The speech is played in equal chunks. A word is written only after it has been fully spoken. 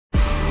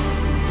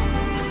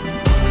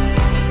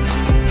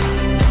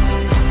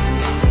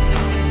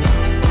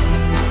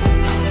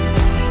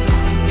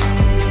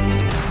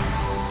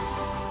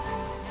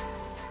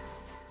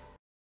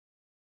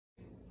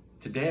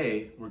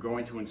Today we're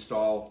going to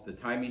install the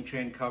timing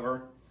chain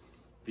cover,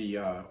 the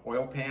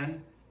oil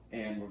pan,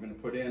 and we're going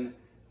to put in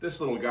this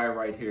little guy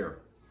right here.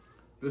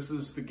 This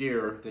is the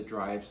gear that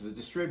drives the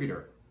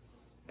distributor.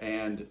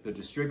 And the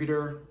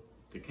distributor,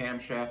 the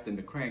camshaft, and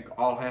the crank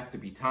all have to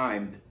be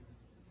timed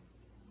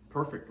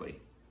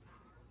perfectly.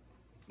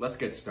 Let's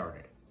get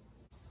started.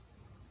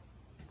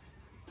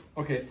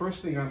 Okay,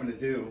 first thing we're going to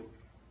do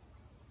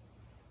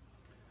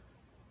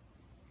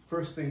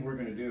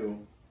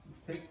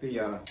is take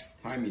the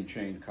timing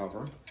chain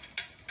cover,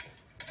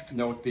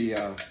 note the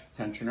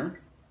tensioner.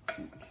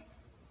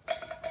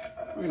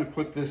 We're going to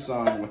put this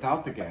on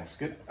without the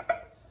gasket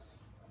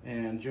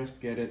and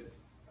just get it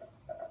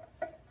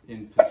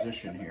in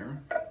position here.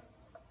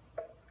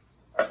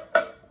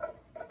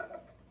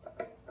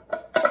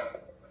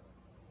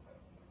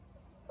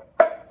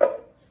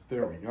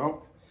 There we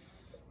go.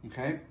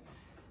 Okay,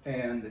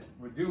 and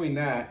we're doing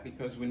that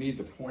because we need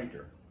the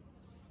pointer.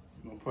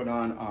 We'll put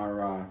on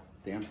our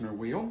dampener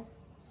wheel.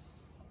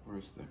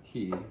 Where's the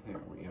key?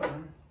 There we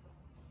are.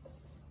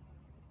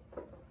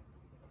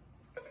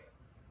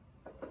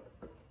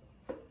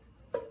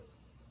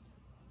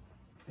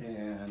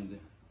 And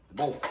the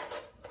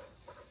bolt.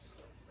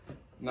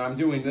 Now I'm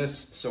doing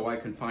this so I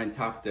can find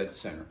top dead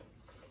center.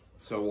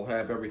 So we'll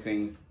have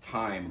everything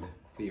timed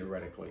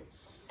theoretically.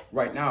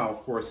 Right now, of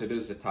course, it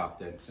is the top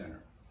dead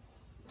center.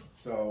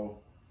 So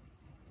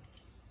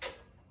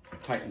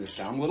tighten this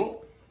down a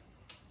little.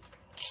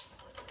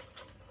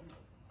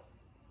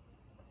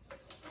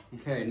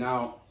 Okay,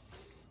 now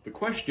the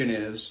question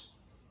is,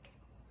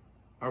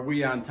 are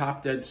we on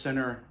top dead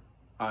center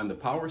on the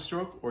power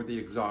stroke or the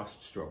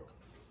exhaust stroke?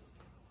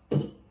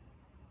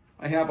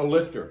 I have a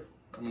lifter.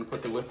 I'm going to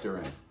put the lifter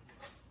in.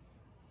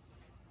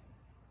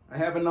 I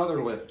have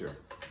another lifter.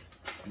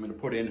 I'm going to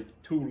put in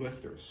two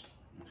lifters.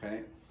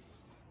 Okay.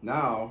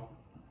 Now,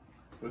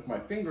 with my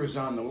fingers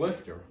on the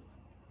lifter,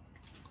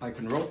 I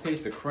can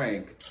rotate the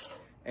crank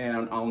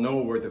and I'll know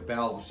where the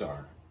valves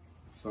are.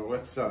 So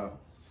let's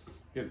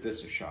give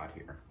this a shot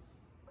here.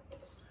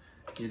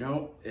 You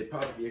know, it'd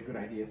probably be a good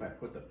idea if I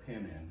put the pin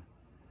in,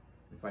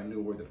 if I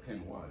knew where the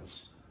pin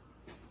was.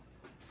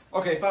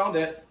 Okay, found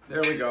it.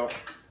 There we go.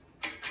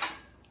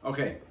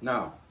 Okay,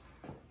 now,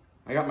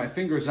 I got my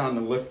fingers on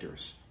the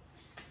lifters.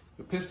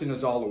 The piston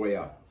is all the way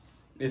up.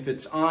 If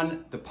it's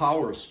on the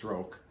power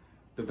stroke,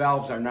 the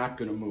valves are not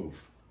going to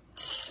move.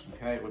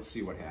 Okay, let's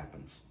see what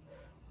happens.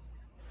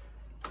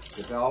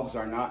 The valves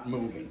are not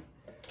moving.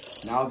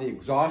 Now the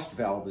exhaust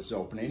valve is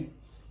opening,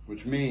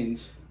 which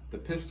means the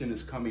piston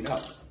is coming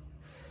up.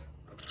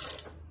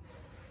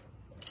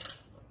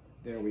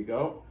 There we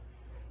go.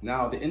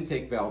 Now the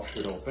intake valve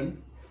should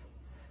open.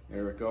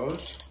 There it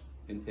goes.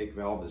 Intake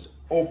valve is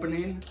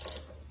opening,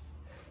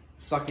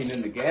 sucking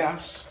in the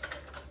gas.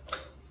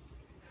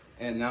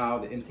 And now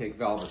the intake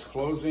valve is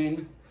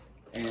closing,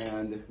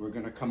 and we're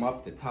going to come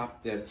up to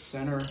top dead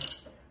center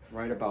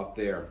right about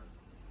there.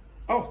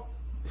 Oh,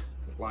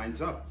 it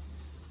lines up.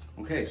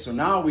 Okay, so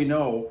now we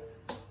know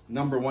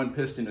number one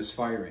piston is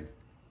firing.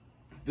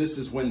 This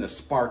is when the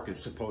spark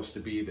is supposed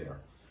to be there.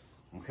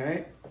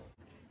 Okay?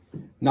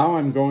 Now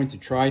I'm going to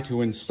try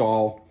to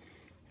install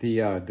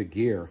the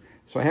gear.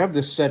 So I have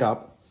this set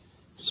up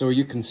so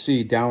you can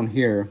see down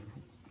here.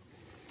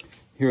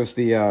 Here's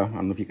the, I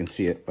don't know if you can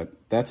see it, but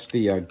that's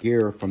the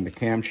gear from the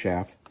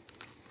camshaft.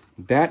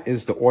 That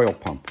is the oil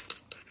pump.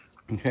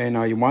 Okay,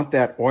 now you want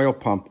that oil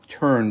pump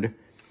turned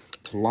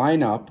to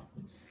line up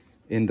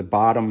in the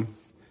bottom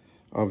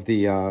of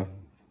the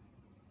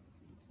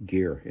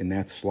gear in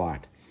that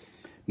slot.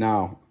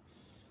 Now,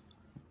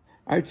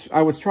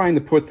 I was trying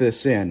to put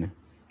this in,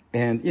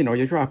 and you know,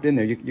 you drop in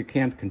there, you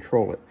can't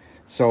control it.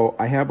 So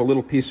I have a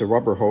little piece of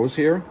rubber hose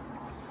here.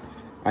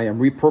 I am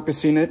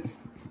repurposing it,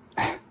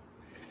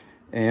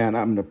 and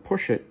I'm going to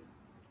push it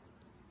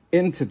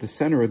into the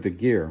center of the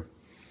gear.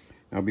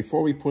 Now,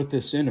 before we put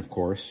this in, of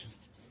course,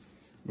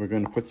 we're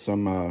going to put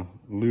some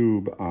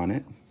lube on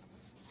it.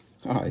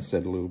 Oh, I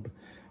said lube.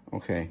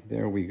 Okay,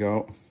 there we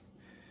go.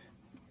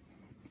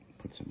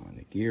 Put some on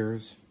the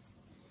gears.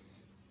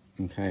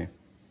 Okay.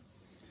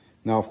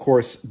 Now, of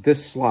course,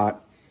 this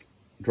slot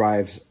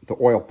drives the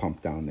oil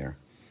pump down there.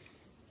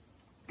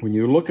 When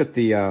you look at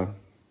the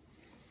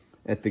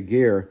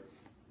gear,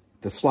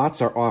 the slots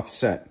are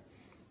offset.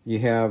 You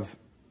have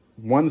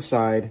one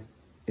side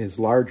is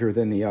larger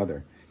than the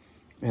other.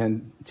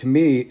 And to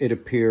me, it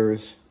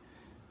appears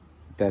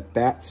that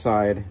that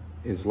side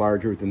is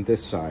larger than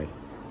this side.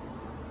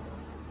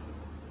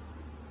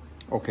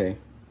 Okay,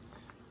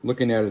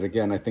 looking at it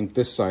again, I think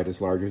this side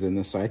is larger than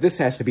this side. This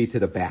has to be to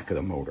the back of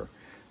the motor.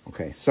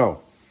 Okay,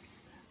 so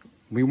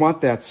we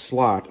want that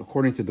slot,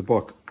 according to the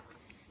book,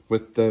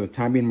 with the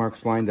timing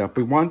marks lined up,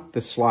 we want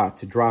the slot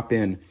to drop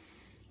in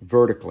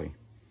vertically.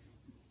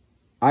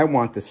 I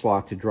want the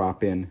slot to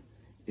drop in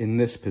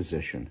this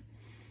position.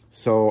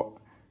 So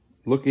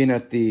looking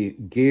at the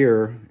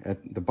gear,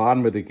 at the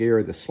bottom of the gear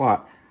of the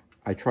slot,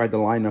 I tried to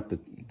line up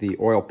the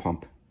oil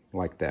pump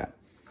like that.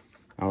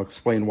 I'll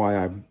explain why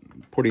I'm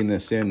putting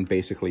this in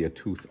basically a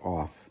tooth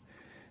off.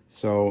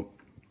 So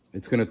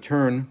it's going to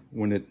turn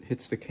when it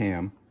hits the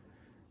cam,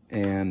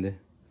 and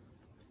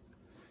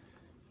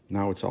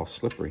now it's all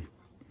slippery.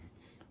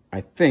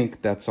 I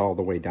think that's all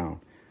the way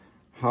down.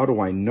 How do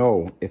I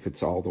know if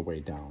it's all the way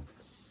down?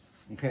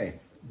 Okay,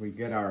 we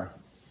get our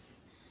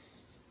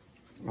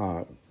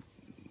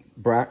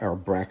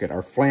bracket,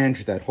 our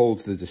flange that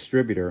holds the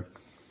distributor,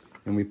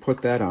 and we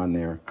put that on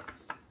there,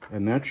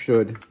 and that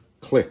should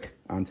click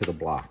onto the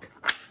block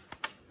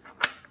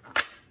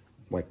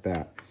like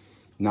that.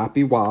 Not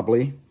be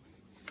wobbly,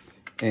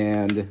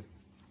 and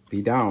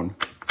be down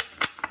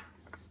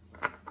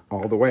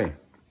all the way,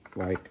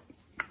 like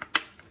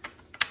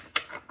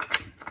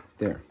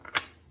there.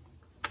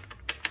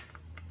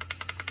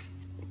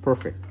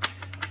 Perfect.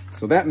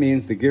 So that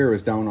means the gear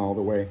is down all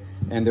the way,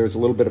 and there's a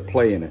little bit of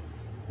play in it.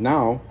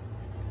 Now,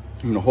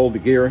 I'm going to hold the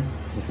gear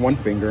with one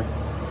finger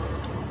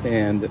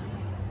and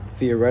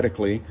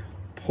theoretically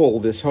pull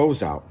this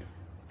hose out.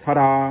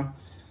 Ta-da!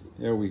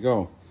 There we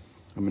go.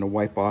 I'm going to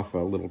wipe off a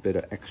little bit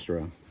of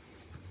extra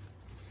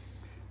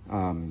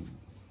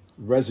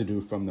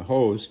residue from the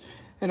hose,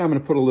 and I'm going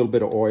to put a little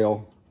bit of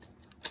oil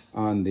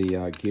on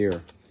the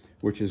gear,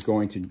 which is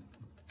going to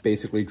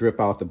basically drip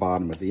out the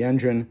bottom of the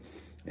engine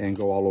and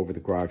go all over the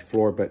garage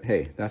floor. But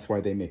hey, that's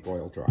why they make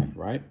oil dry,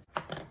 right?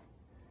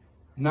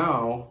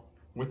 Now,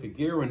 with the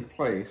gear in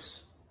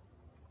place,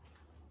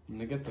 I'm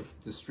going to get the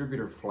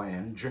distributor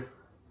flange,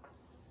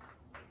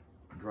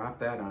 drop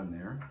that on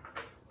there.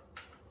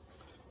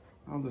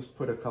 I'll just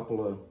put a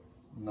couple of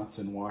nuts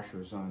and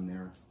washers on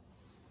there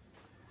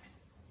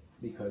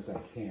because I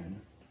can.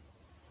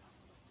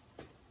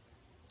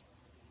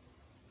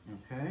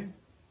 Okay.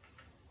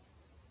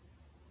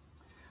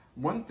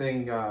 One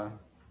thing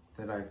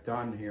that I've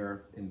done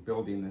here in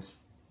building this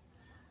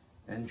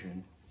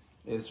engine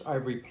is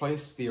I've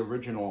replaced the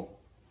original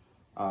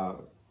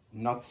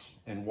nuts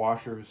and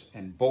washers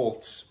and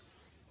bolts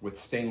with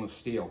stainless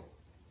steel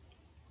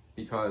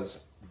because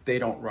they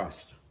don't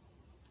rust.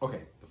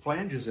 Okay, the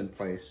flange is in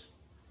place.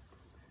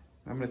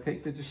 I'm going to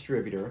take the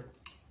distributor,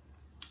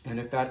 and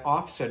if that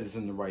offset is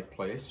in the right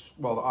place,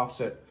 well, the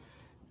offset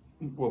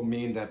will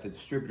mean that the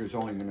distributor is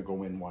only going to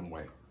go in one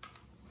way.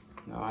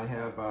 Now I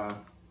have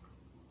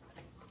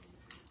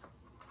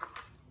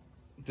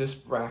this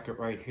bracket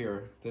right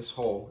here, this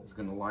hole is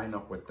going to line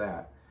up with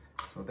that.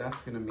 So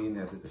that's going to mean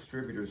that the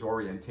distributor's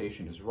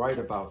orientation is right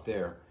about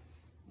there.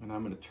 And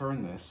I'm going to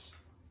turn this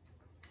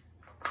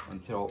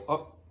until,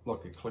 oh,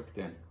 look, it clicked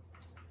in.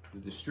 The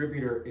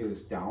distributor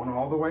is down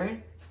all the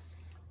way.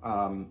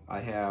 I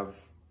have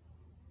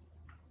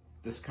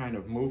this kind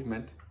of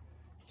movement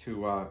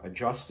to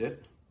adjust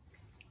it.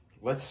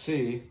 Let's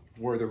see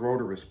where the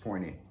rotor is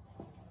pointing.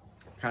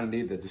 Kind of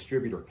need the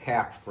distributor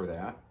cap for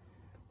that.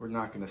 We're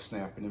not going to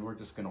snap it in, we're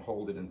just going to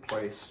hold it in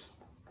place.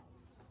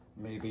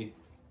 Maybe.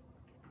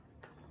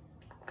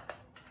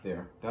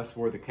 There, that's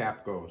where the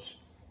cap goes.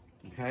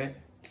 Okay?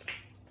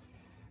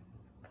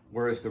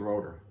 Where is the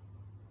rotor?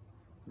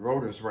 The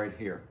rotor's right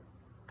here.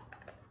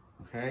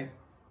 Okay?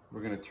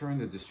 We're going to turn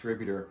the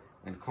distributor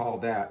and call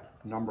that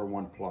number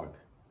 1 plug.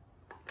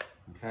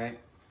 Okay?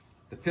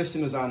 The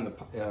piston is on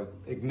the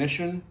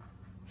ignition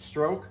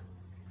stroke.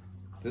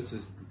 This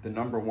is the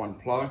number 1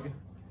 plug.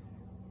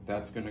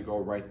 That's going to go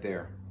right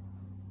there.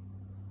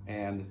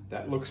 And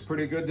that looks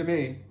pretty good to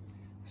me.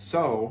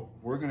 So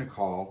we're going to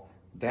call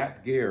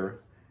that gear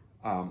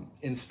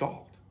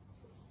installed.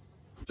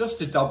 Just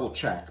to double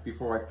check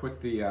before I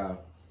put the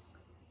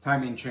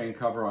timing chain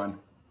cover on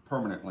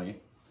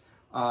permanently,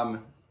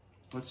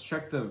 let's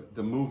check the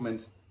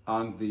movement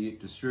on the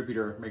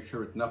distributor, make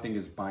sure nothing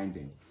is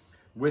binding.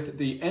 With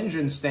the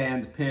engine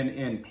stand pin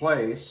in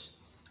place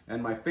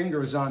and my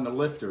fingers on the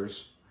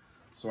lifters,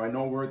 so I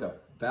know where the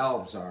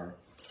valves are,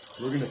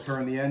 we're going to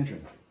turn the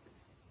engine.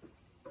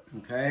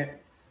 Okay?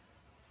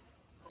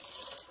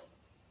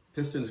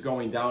 Piston's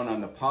going down on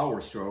the power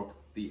stroke.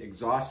 The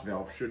exhaust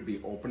valve should be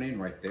opening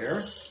right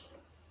there.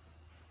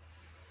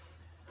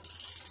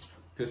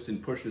 Piston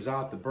pushes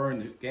out the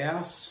burned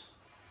gas.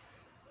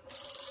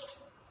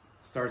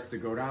 Starts to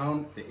go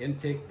down. The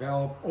intake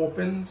valve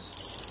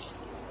opens.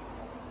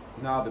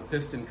 Now the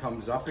piston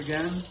comes up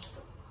again.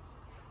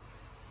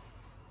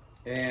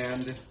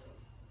 And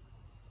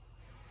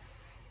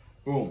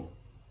boom.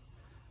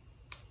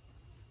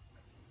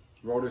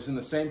 Rotor's in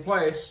the same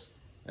place.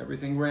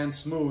 Everything ran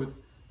smooth.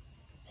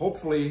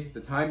 Hopefully the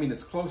timing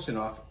is close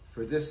enough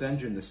for this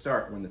engine to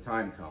start when the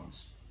time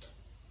comes.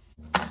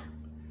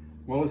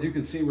 Well, as you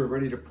can see, we're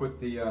ready to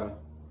put the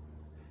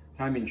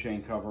timing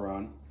chain cover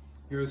on.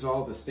 Here's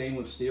all the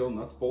stainless steel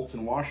nuts, bolts,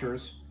 and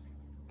washers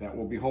that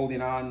will be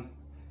holding on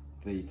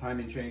the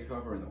timing chain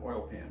cover and the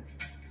oil pan.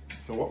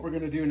 So what we're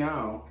going to do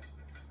now,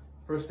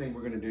 first thing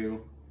we're going to do,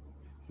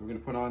 is we're going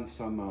to put on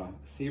some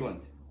sealant.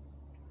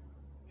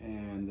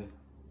 And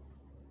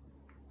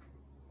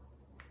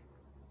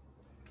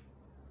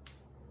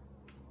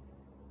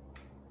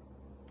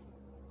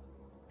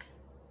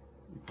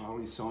you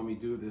probably saw me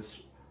do this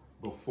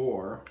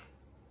before.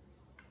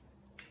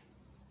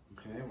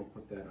 Okay, we'll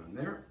put that on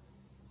there.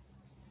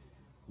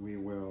 We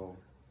will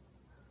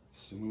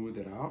smooth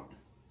it out.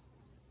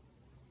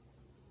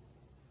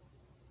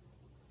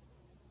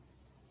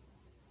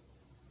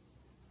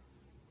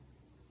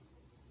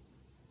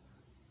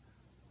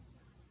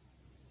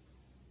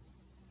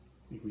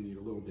 think we need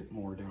a little bit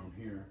more down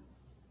here.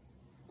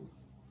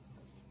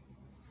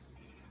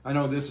 I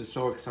know this is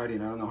so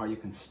exciting, I don't know how you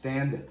can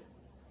stand it.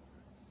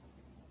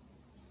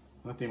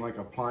 Nothing like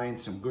applying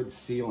some good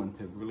sealant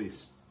to really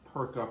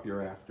perk up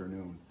your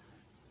afternoon.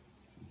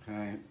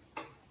 Okay.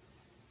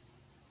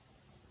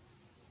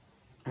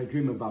 I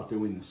dream about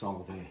doing this all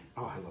day.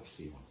 Oh, I love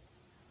sealant.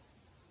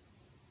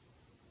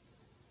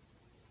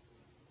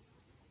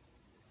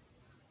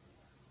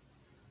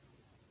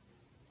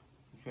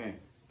 Okay,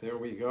 there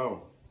we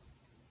go.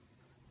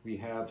 We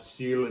have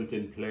sealant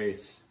in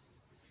place.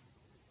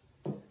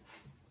 We'll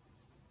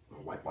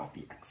wipe off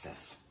the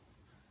excess.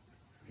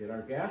 Get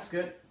our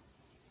gasket.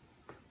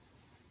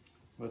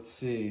 Let's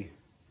see.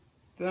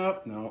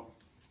 Nope, no.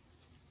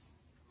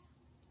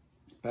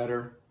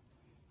 Better.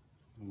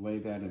 Lay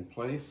that in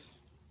place.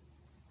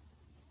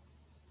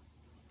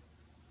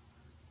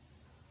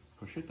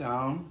 Push it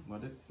down.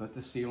 Let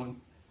the sealant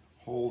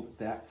hold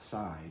that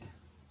side.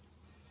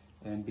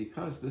 And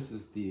because this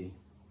is the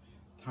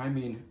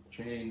timing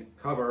chain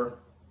cover,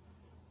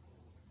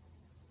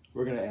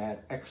 we're going to add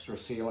extra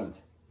sealant.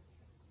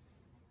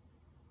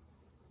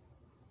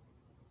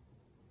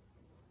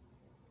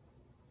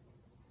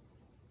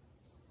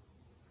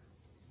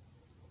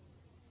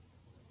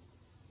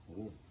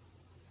 Ooh.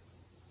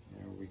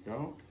 There we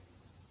go.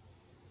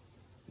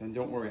 And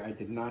don't worry, I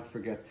did not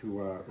forget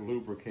to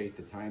lubricate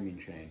the timing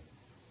chain.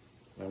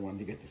 I wanted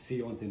to get the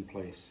sealant in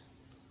place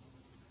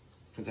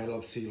because I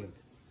love sealant.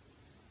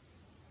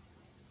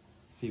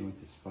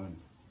 Sealant is fun.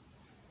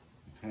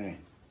 Okay.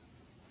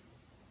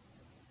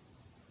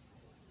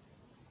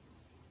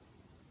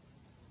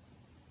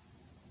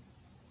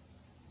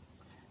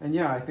 And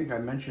yeah, I think I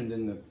mentioned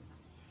in the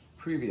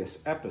previous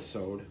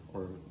episode,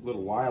 or a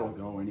little while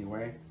ago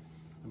anyway,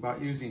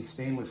 about using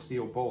stainless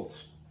steel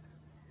bolts.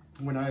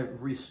 When I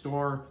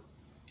restore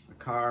a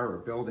car or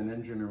build an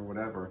engine or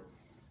whatever,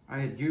 I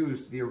had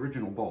used the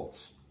original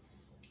bolts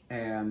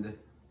and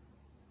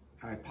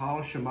I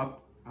polish them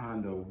up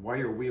on the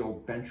wire wheel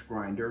bench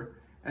grinder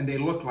and they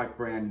look like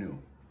brand new.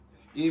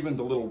 Even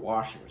the little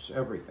washers,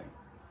 everything,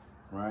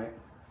 right?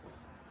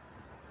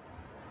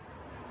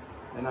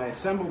 And I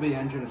assemble the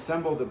engine,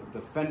 assemble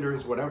the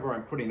fenders, whatever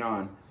I'm putting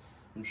on,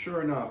 and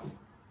sure enough,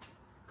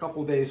 a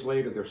couple days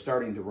later, they're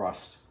starting to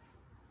rust.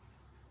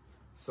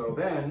 So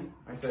then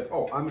I said,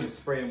 oh, I'm going to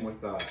spray them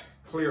with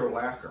clear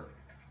lacquer.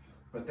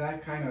 But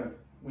that kind of,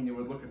 when you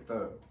would look at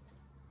the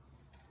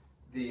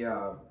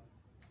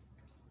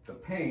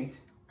paint,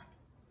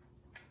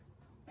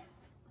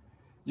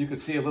 you could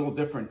see a little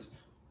different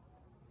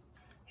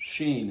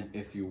sheen,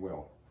 if you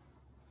will.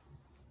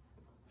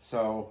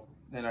 So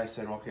then I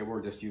said, okay,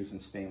 we're just using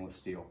stainless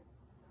steel.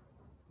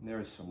 And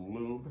there's some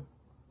lube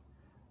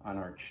on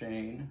our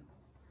chain.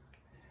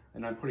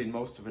 And I'm putting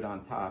most of it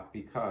on top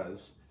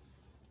because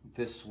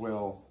this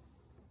will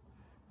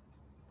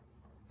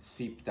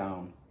seep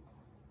down.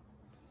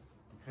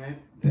 Okay,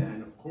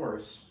 then of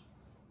course,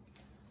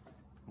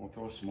 we'll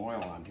throw some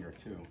oil on here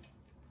too.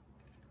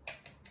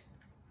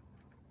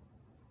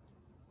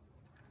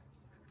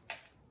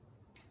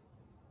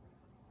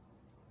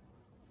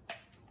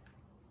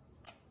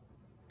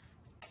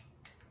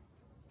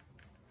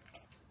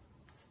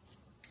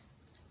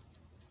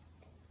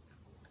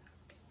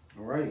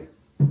 Alrighty,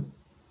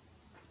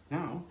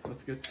 now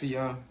let's get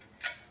the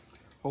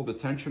hold the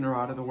tensioner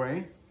out of the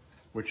way,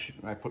 which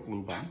I put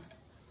lube on.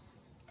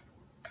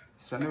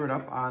 Center it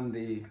up on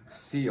the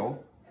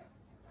seal,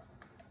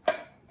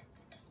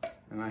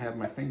 and I have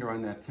my finger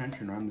on that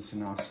tensioner. I'm just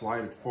going to now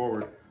slide it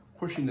forward,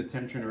 pushing the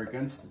tensioner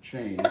against the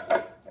chain,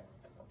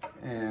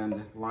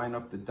 and line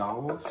up the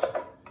dowels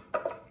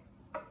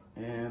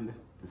and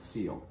the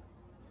seal,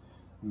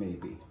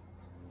 maybe.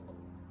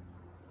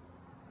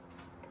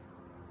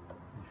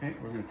 Okay,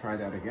 we're going to try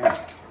that again.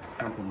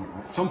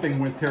 Something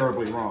went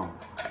terribly wrong.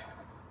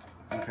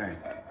 Okay,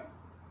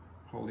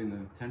 holding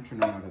the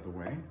tensioner out of the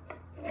way.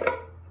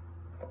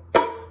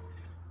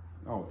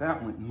 Oh,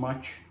 that went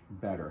much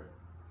better.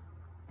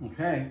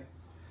 Okay,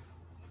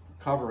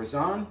 cover is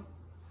on.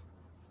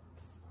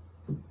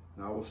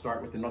 Now we'll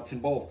start with the nuts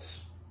and bolts.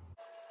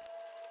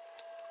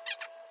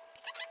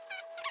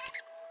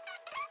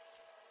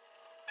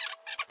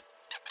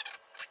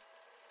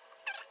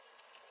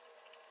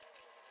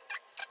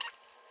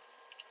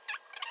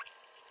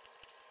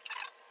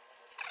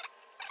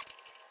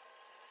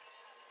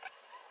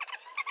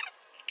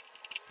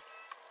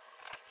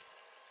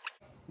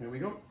 There we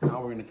go.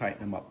 Now we're going to tighten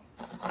them up.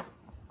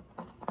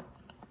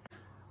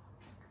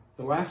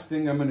 The last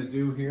thing I'm going to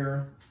do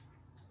here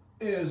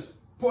is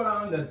put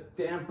on the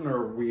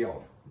dampener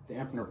wheel,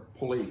 dampener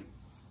pulley,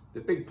 the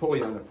big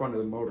pulley on the front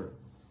of the motor.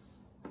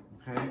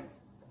 Okay,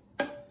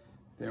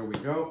 there we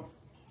go.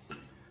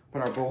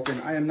 Put our bolt in.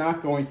 I am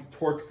not going to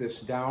torque this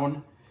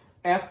down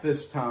at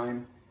this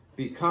time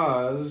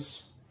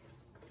because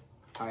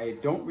I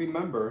don't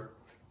remember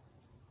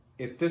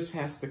if this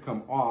has to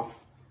come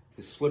off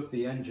to slip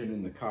the engine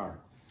in the car.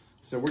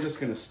 So we're just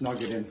going to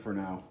snug it in for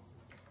now.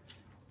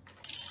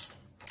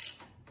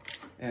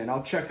 And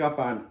I'll check up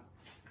on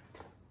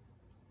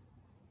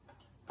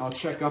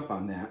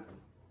that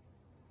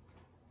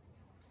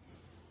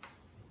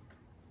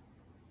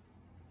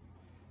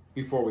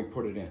before we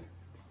put it in.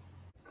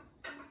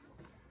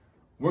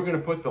 We're going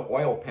to put the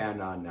oil pan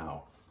on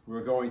now.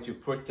 We're going to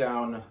put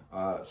down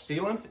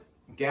sealant,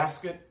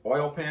 gasket,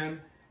 oil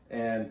pan,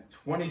 and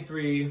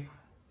 23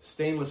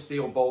 stainless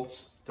steel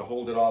bolts to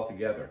hold it all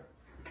together.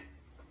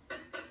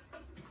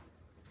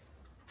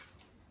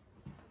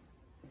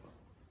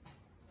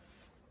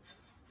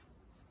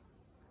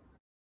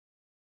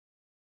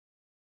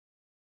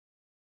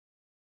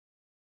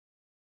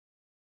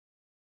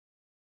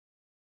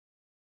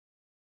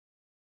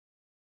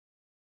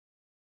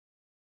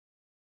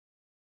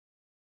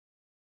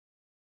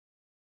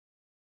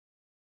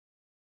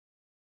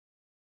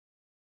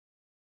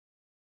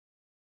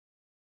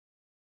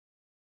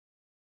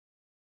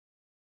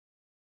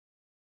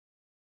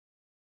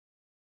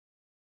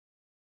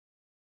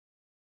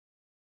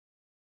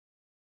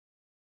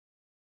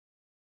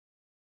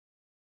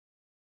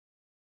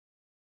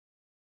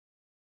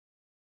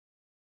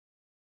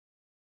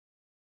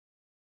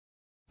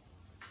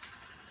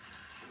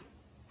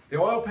 The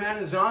oil pan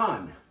is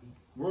on.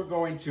 We're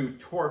going to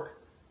torque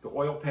the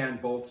oil pan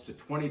bolts to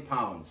 20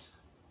 pounds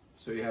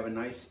so you have a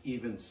nice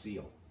even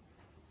seal.